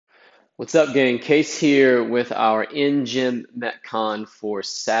What's up, gang? Case here with our in-gym Metcon for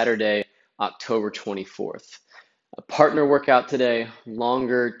Saturday, October 24th. A partner workout today,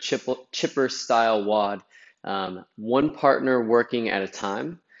 longer chipper style WOD. One partner working at a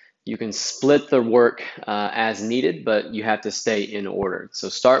time. You can split the work as needed, but you have to stay in order. So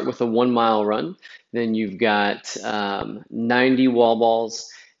start with a 1 mile run. Then you've got 90 wall balls,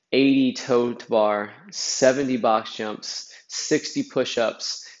 80 toe to bar, 70 box jumps, 60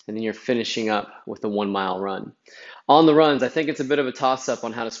 push-ups, and then you're finishing up with a 1 mile run. On the runs, I think it's a bit of a toss-up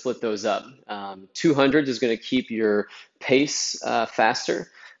on how to split those up. 200s is going to keep your pace faster,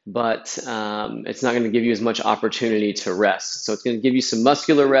 but it's not going to give you as much opportunity to rest. So it's going to give you some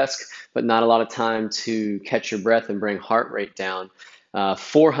muscular rest, but not a lot of time to catch your breath and bring heart rate down.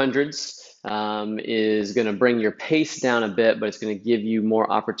 400s is going to bring your pace down a bit, but it's going to give you more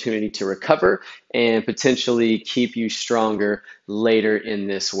opportunity to recover and potentially keep you stronger later in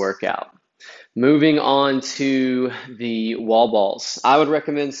this workout. Moving on to the wall balls. I would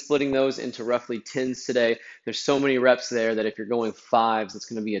recommend splitting those into roughly 10s today. There's so many reps there that if you're going 5s, it's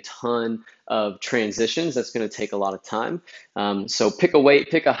going to be a ton of transitions. That's going to take a lot of time. So pick a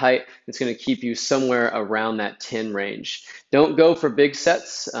weight, pick a height that's going to keep you somewhere around that 10 range. Don't go for big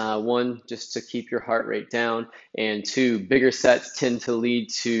sets. One, just to keep your heart rate down, and two, bigger sets tend to lead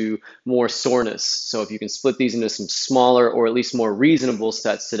to more soreness. So if you can split these into some smaller or at least more reasonable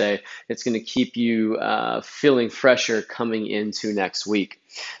sets today, it's going to keep you feeling fresher coming into next week.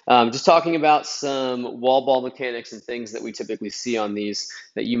 Just talking about some wall ball mechanics and things that we typically see on these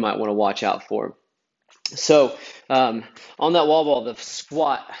that you might want to watch out for. So on that wall ball, the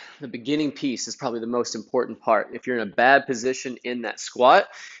squat, the beginning piece is probably the most important part. If you're in a bad position in that squat,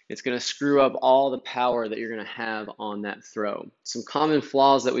 it's going to screw up all the power that you're going to have on that throw. Some common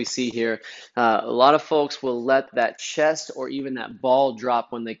flaws that we see here, a lot of folks will let that chest or even that ball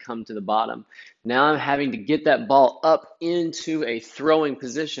drop when they come to the bottom. Now I'm having to get that ball up into a throwing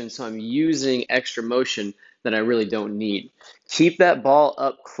position, so I'm using extra motion that I really don't need. Keep that ball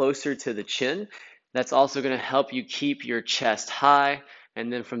up closer to the chin. That's also going to help you keep your chest high,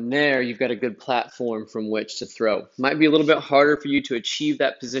 and then from there, you've got a good platform from which to throw. Might be a little bit harder for you to achieve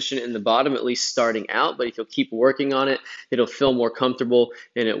that position in the bottom, at least starting out, but if you'll keep working on it, it'll feel more comfortable,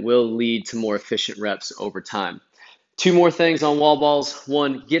 and it will lead to more efficient reps over time. Two more things on wall balls.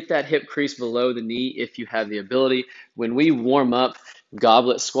 One, get that hip crease below the knee if you have the ability. When we warm up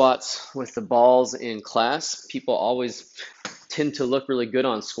goblet squats with the balls in class, people always tend to look really good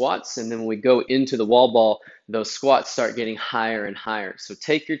on squats, and then when we go into the wall ball, those squats start getting higher and higher. So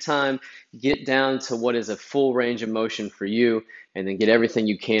take your time, get down to what is a full range of motion for you, and then get everything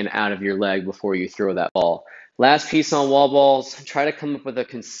you can out of your leg before you throw that ball. Last piece on wall balls, try to come up with a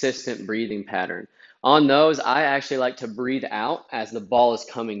consistent breathing pattern. On those, I actually like to breathe out as the ball is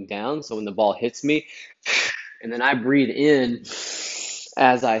coming down. So when the ball hits me, and then I breathe in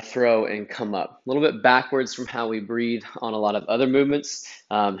as I throw and come up. A little bit backwards from how we breathe on a lot of other movements.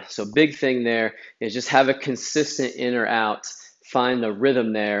 So big thing there is just have a consistent in or out, find the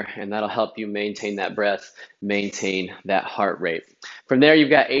rhythm there, and that'll help you maintain that breath, maintain that heart rate. From there,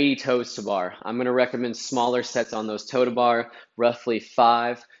 you've got 80 toes to bar. I'm going to recommend smaller sets on those toe to bar, roughly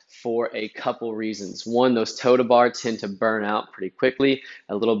 5, for a couple reasons. One, those toe to bar tend to burn out pretty quickly,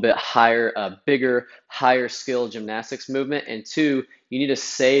 a little bit higher, bigger, higher skill gymnastics movement. And two, you need to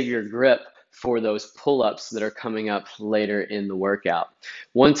save your grip for those pull-ups that are coming up later in the workout.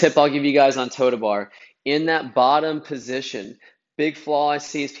 One tip I'll give you guys on toe to bar, in that bottom position, big flaw I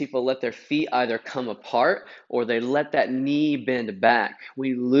see is people let their feet either come apart or they let that knee bend back.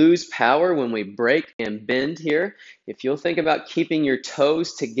 We lose power when we break and bend here. If you'll think about keeping your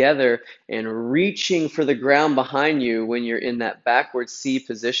toes together and reaching for the ground behind you when you're in that backward C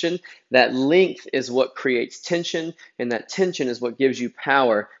position, that length is what creates tension, and that tension is what gives you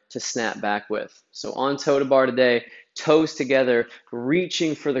power to snap back with. So on toe to bar today, toes together,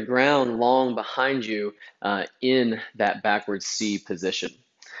 reaching for the ground long behind you in that backward C position.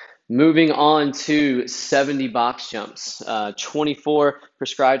 Moving on to 70 box jumps, 24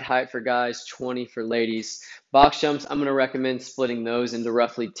 prescribed height for guys, 20 for ladies. Box jumps, I'm going to recommend splitting those into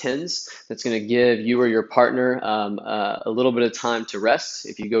roughly 10s. That's going to give you or your partner a little bit of time to rest.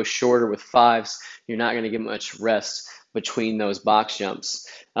 If you go shorter with 5s, you're not going to get much rest between those box jumps.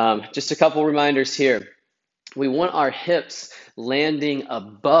 Just a couple reminders here. We want our hips landing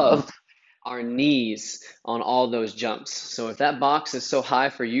above our knees on all those jumps. So if that box is so high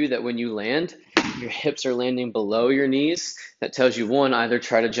for you that when you land, your hips are landing below your knees, that tells you, one, either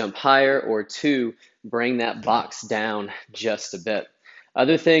try to jump higher, or two, bring that box down just a bit.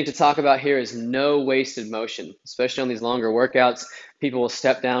 Other thing to talk about here is no wasted motion, especially on these longer workouts. People will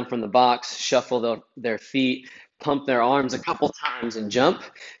step down from the box, shuffle their feet, pump their arms a couple times, and jump.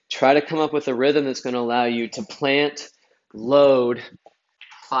 Try to come up with a rhythm that's going to allow you to plant, load,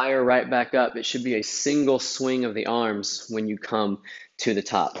 fire right back up. It should be a single swing of the arms when you come to the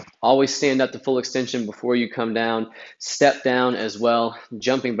top. Always stand up to full extension before you come down. Step down as well.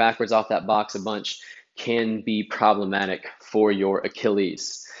 Jumping backwards off that box a bunch can be problematic for your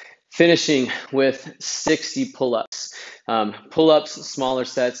Achilles. Finishing with 60 pull-ups. Pull-ups, smaller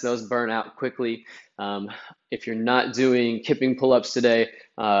sets, those burn out quickly. If you're not doing kipping pull-ups today,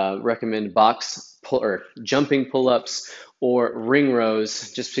 recommend box pull or jumping pull-ups or ring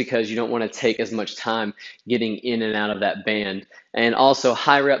rows, just because you don't want to take as much time getting in and out of that band. And also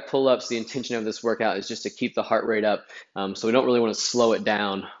high rep pull-ups, the intention of this workout is just to keep the heart rate up. So we don't really want to slow it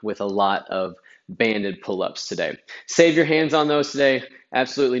down with a lot of banded pull-ups today. Save your hands on those today.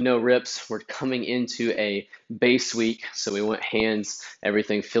 Absolutely no rips. We're coming into a base week, so we want hands,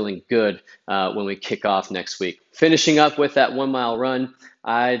 everything feeling good when we kick off next week. Finishing up with that 1 mile run,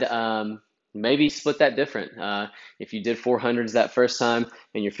 I'd maybe split that different. If you did 400s that first time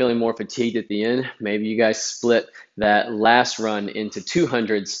and you're feeling more fatigued at the end, maybe you guys split that last run into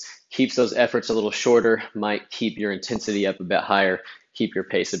 200s. Keeps those efforts a little shorter, might keep your intensity up a bit higher, keep your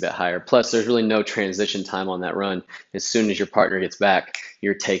pace a bit higher. Plus, there's really no transition time on that run. As soon as your partner gets back,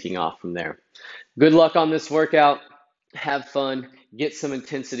 you're taking off from there. Good luck on this workout. Have fun, get some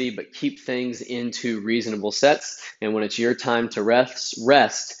intensity, but keep things into reasonable sets. And when it's your time to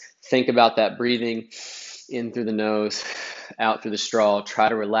rest, think about that breathing in through the nose, out through the straw. Try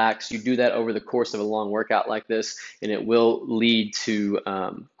to relax. You do that over the course of a long workout like this, and it will lead to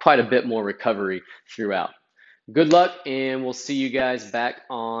quite a bit more recovery throughout. Good luck, and we'll see you guys back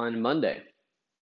on Monday.